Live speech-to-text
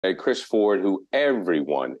Chris Ford, who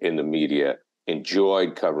everyone in the media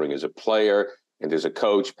enjoyed covering as a player and as a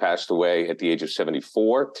coach, passed away at the age of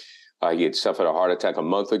 74. He had suffered a heart attack a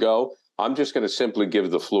month ago. I'm just going to simply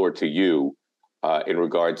give the floor to you in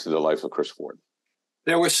regards to the life of Chris Ford.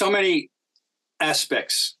 There were so many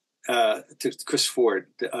aspects to Chris Ford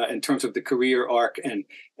in terms of the career arc and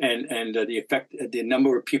the effect, the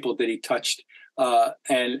number of people that he touched,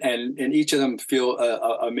 and each of them feel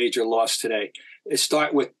a major loss today. It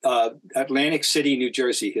start with Atlantic City, New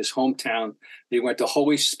Jersey, his hometown. He went to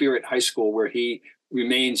Holy Spirit High School, where he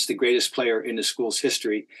remains the greatest player in the school's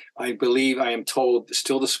history. I believe, I am told,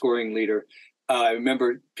 still the scoring leader. I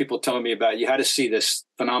remember people telling me about it. You had to see this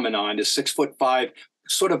phenomenon, this 6'5",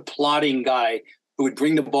 sort of plodding guy who would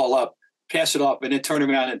bring the ball up, pass it off, and then turn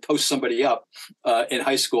around and post somebody up in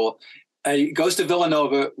high school. He goes to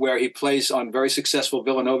Villanova, where he plays on very successful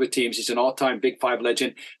Villanova teams. He's an all-time Big Five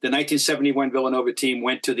legend. The 1971 Villanova team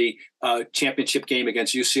went to the championship game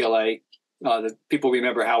against UCLA. The people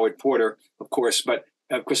remember Howard Porter, of course, but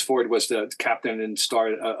Chris Ford was the captain and star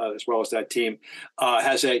as well as that team.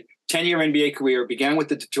 Has a 10-year NBA career, began with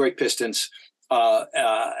the Detroit Pistons,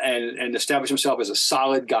 and established himself as a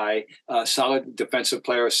solid guy, solid defensive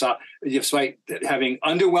player, despite having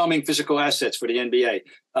underwhelming physical assets for the NBA.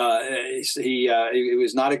 He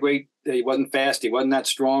was not a great, he wasn't fast, he wasn't that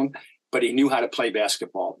strong, but he knew how to play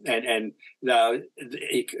basketball. And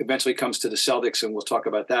he eventually comes to the Celtics, and we'll talk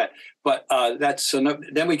about that. But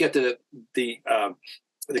then we get to the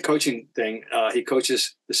coaching thing. He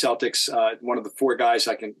coaches the Celtics, one of the four guys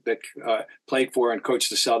that played for and coached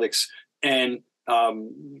the Celtics. And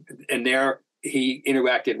there he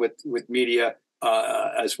interacted with media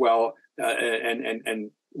as well,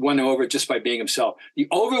 and won over just by being himself. The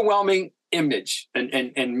overwhelming image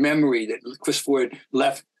and memory that Chris Ford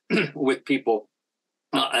left with people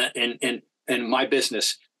in my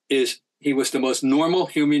business is he was the most normal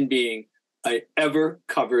human being I ever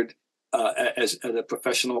covered as a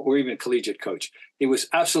professional or even collegiate coach. He was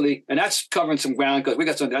absolutely, and that's covering some ground because we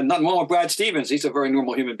got nothing wrong with Brad Stevens. He's a very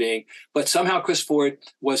normal human being, but somehow Chris Ford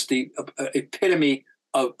was the epitome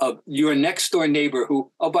of your next door neighbor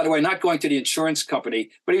who, oh, by the way, not going to the insurance company,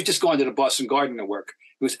 but he was just going to the Boston Garden to work.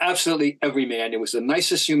 He was absolutely every man. He was the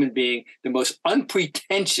nicest human being, the most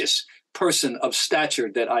unpretentious person of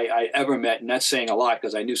stature that I ever met. And that's saying a lot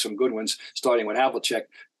because I knew some good ones, starting with Havlicek.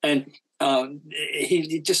 And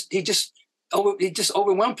he just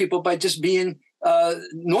overwhelmed people by just being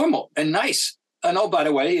normal and nice. And oh, by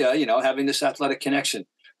the way, having this athletic connection.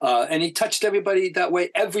 And he touched everybody that way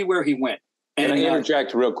everywhere he went. And I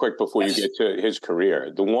interject real quick before you get to his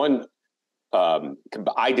career. The one I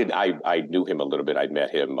knew him a little bit. I'd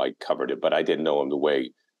met him, I covered it, but I didn't know him the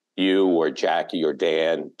way you or Jackie or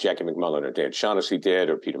Jackie McMullen or Dan Shaughnessy did,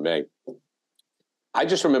 or Peter May. I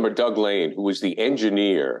just remember Doug Lane, who was the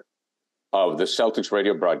engineer of the Celtics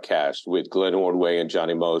radio broadcast with Glenn Ordway and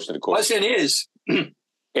Johnny Most. And of course, it is.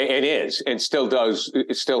 It is, and still does.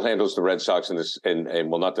 It still handles the Red Sox and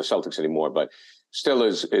well, not the Celtics anymore, but still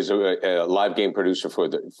is a live game producer for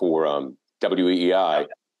WEEI.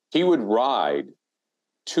 He would ride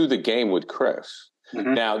to the game with Chris.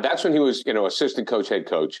 Mm-hmm. Now that's when he was, assistant coach, head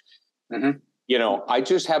coach. Mm-hmm. I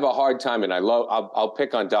just have a hard time, and I'll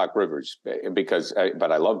pick on Doc Rivers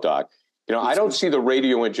but I love Doc. I don't see the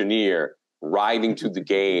radio engineer riding to the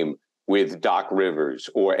game with Doc Rivers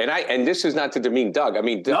and this is not to demean Doug. I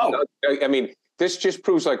mean, no. This just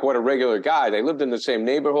proves like what a regular guy. They lived in the same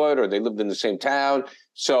neighborhood or they lived in the same town.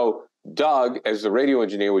 So Doug, as the radio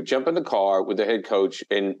engineer, would jump in the car with the head coach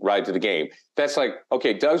and ride to the game. That's like,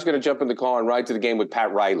 okay, Doug's going to jump in the car and ride to the game with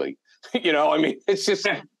Pat Riley. It's just,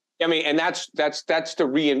 and that's to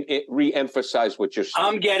re-emphasize what you're saying.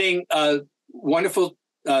 I'm getting wonderful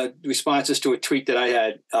responses to a tweet that I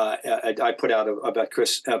had I put out about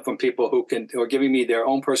Chris from people who are giving me their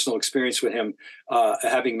own personal experience with him,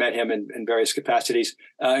 having met him in various capacities,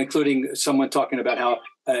 including someone talking about how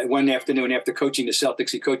one afternoon after coaching the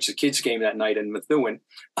Celtics, he coached the kids game that night in Methuen.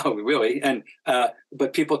 Oh, really? And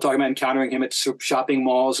but people talking about encountering him at shopping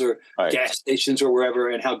malls or gas stations or wherever,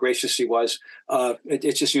 and how gracious he was.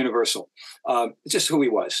 It's just universal. It's just who he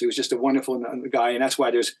was. He was just a wonderful guy, and that's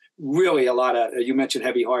why there's really a lot of. You mentioned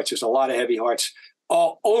heavy hearts. There's a lot of heavy hearts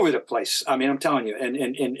all over the place. I mean, I'm telling you,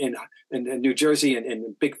 in New Jersey and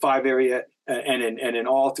in Big Five area, and in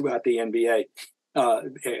all throughout the NBA.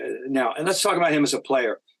 Now, and let's talk about him as a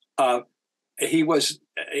player. He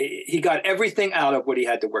got everything out of what he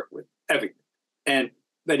had to work with, everything,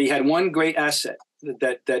 but he had one great asset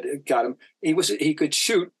that got him. He could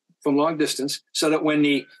shoot from long distance, so that when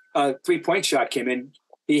the 3-point shot came in,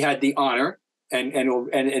 he had the honor and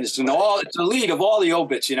it's it's a lead of all the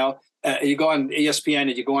obits. You know, you go on ESPN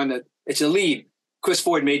and you go on it's a lead. Chris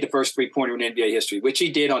Ford made the first three-pointer in NBA history, which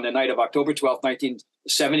he did on the night of October 12th,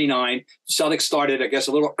 1979. Celtics started, I guess,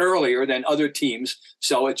 a little earlier than other teams.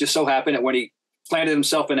 So it just so happened that when he planted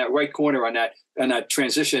himself in that right corner on that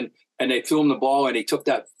transition, and they threw him the ball, and he took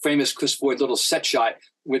that famous Chris Ford little set shot,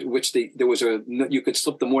 which there was you could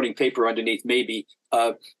slip the morning paper underneath maybe.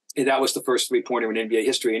 That was the first three-pointer in NBA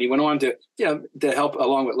history. And he went on to help,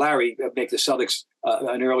 along with Larry, make the Celtics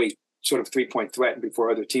an early sort of three-point threat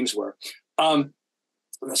before other teams were.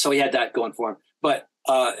 So he had that going for him, but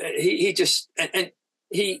he just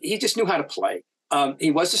knew how to play.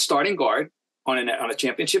 He was the starting guard on a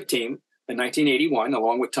championship team in 1981,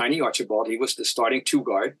 along with Tiny Archibald. He was the starting two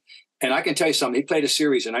guard, and I can tell you something. He played a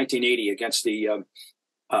series in 1980 against the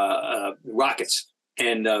Rockets,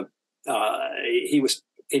 and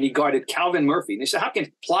he guarded Calvin Murphy. And they said, "How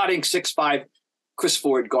can plotting 6'5" Chris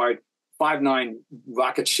Ford guard 5'9"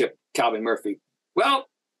 rocket ship Calvin Murphy?" Well,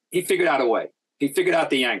 he figured out a way. He figured out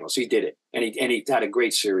the angles. He did it, and he had a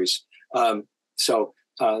great series. He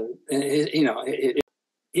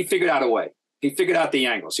figured out a way. He figured out the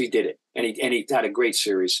angles. He did it, and he had a great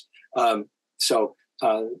series.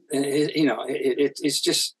 It's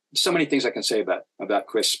just so many things I can say about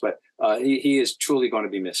Chris, but he is truly going to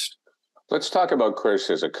be missed. Let's talk about Chris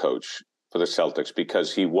as a coach for the Celtics,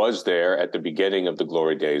 because he was there at the beginning of the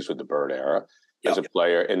glory days with the Bird era as a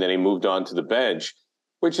player, and then he moved on to the bench,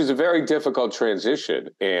 which is a very difficult transition.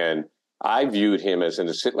 And I viewed him as an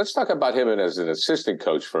assistant. Let's talk about him as an assistant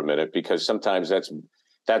coach for a minute, because sometimes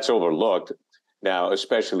that's overlooked now,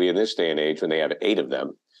 especially in this day and age when they have 8 of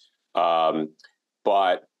them.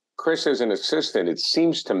 But Chris as an assistant, it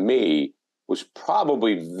seems to me, was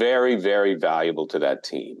probably very, very valuable to that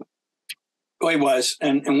team. Well, he was.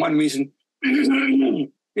 And one reason,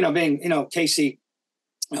 being, Casey,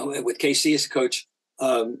 with Casey as coach,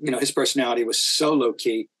 his personality was so low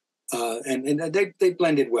key, and they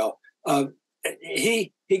blended well.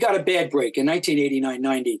 He got a bad break in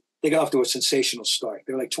 1989-90. They got off to a sensational start.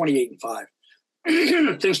 They were like 28-5.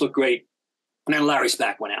 Things looked great, and then Larry's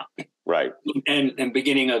back went out. Right. And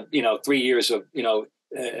beginning of 3 years of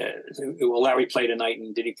Larry played tonight,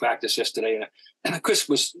 and did he practice yesterday? And Chris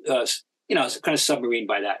was kind of submarine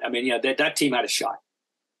by that. I mean, that team had a shot.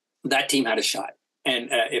 That team had a shot, and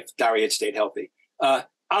if Larry had stayed healthy.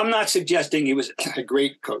 I'm not suggesting he was a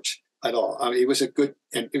great coach at all. I mean, he was a good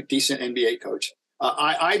and decent NBA coach.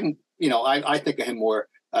 I think of him more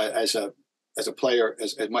as a player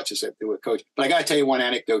as much as a coach. But I got to tell you one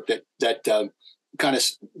anecdote that kind of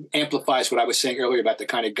amplifies what I was saying earlier about the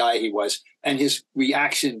kind of guy he was and his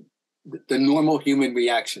reaction, the normal human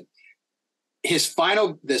reaction. The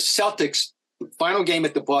Celtics' final game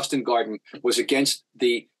at the Boston Garden was against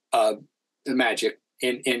the Magic.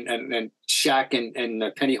 And Shaq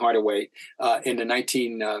and Penny Hardaway in the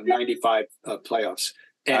 1995 playoffs.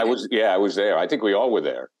 And I was there. I think we all were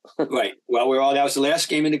there. Right. Well, that was the last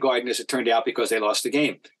game in the Garden, as it turned out, because they lost the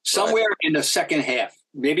game. Somewhere in the second half,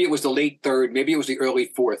 maybe it was the late third, maybe it was the early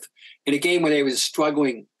fourth, in a game where they were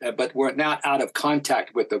struggling, but were not out of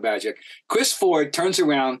contact with the Magic, Chris Ford turns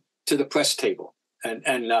around to the press table, and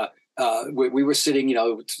we were sitting,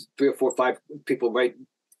 3 or 4 or 5 people right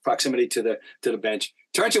proximity to the bench,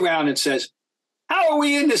 turns around and says, "How are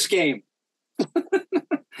we in this game?"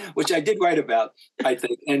 Which I did write about, I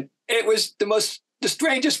think. And it was the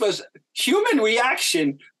strangest, most human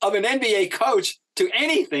reaction of an NBA coach to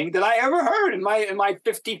anything that I ever heard in my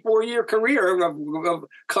 54-year career of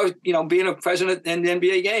being a president in the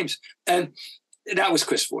NBA games. And that was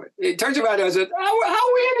Chris Ford. It turns around and I said, how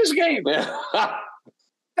are we in this game? Yeah.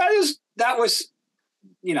 that was,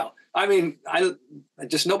 I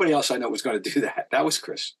just nobody else I know was going to do that. That was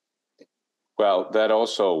Chris. Well, that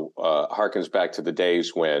also harkens back to the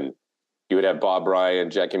days when you would have Bob Ryan,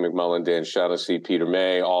 Jackie McMullen, Dan Shaughnessy, Peter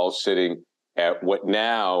May, all sitting at what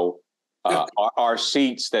now are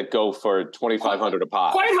seats that go for $2,500 a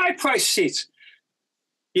pop. Quite high-priced seats.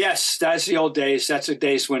 Yes, that's the old days. That's the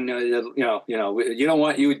days when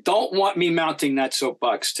you don't want me mounting that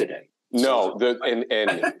soapbox today. No,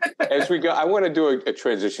 and as we go, I want to do a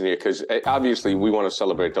transition here because obviously we want to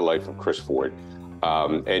celebrate the life of Chris Ford,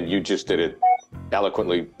 and you just did it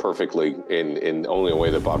eloquently, perfectly, in only a way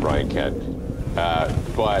that Bob Ryan can.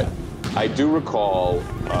 But I do recall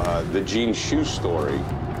the Gene Shue story.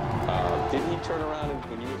 Did he turn around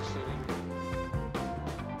when you were sitting?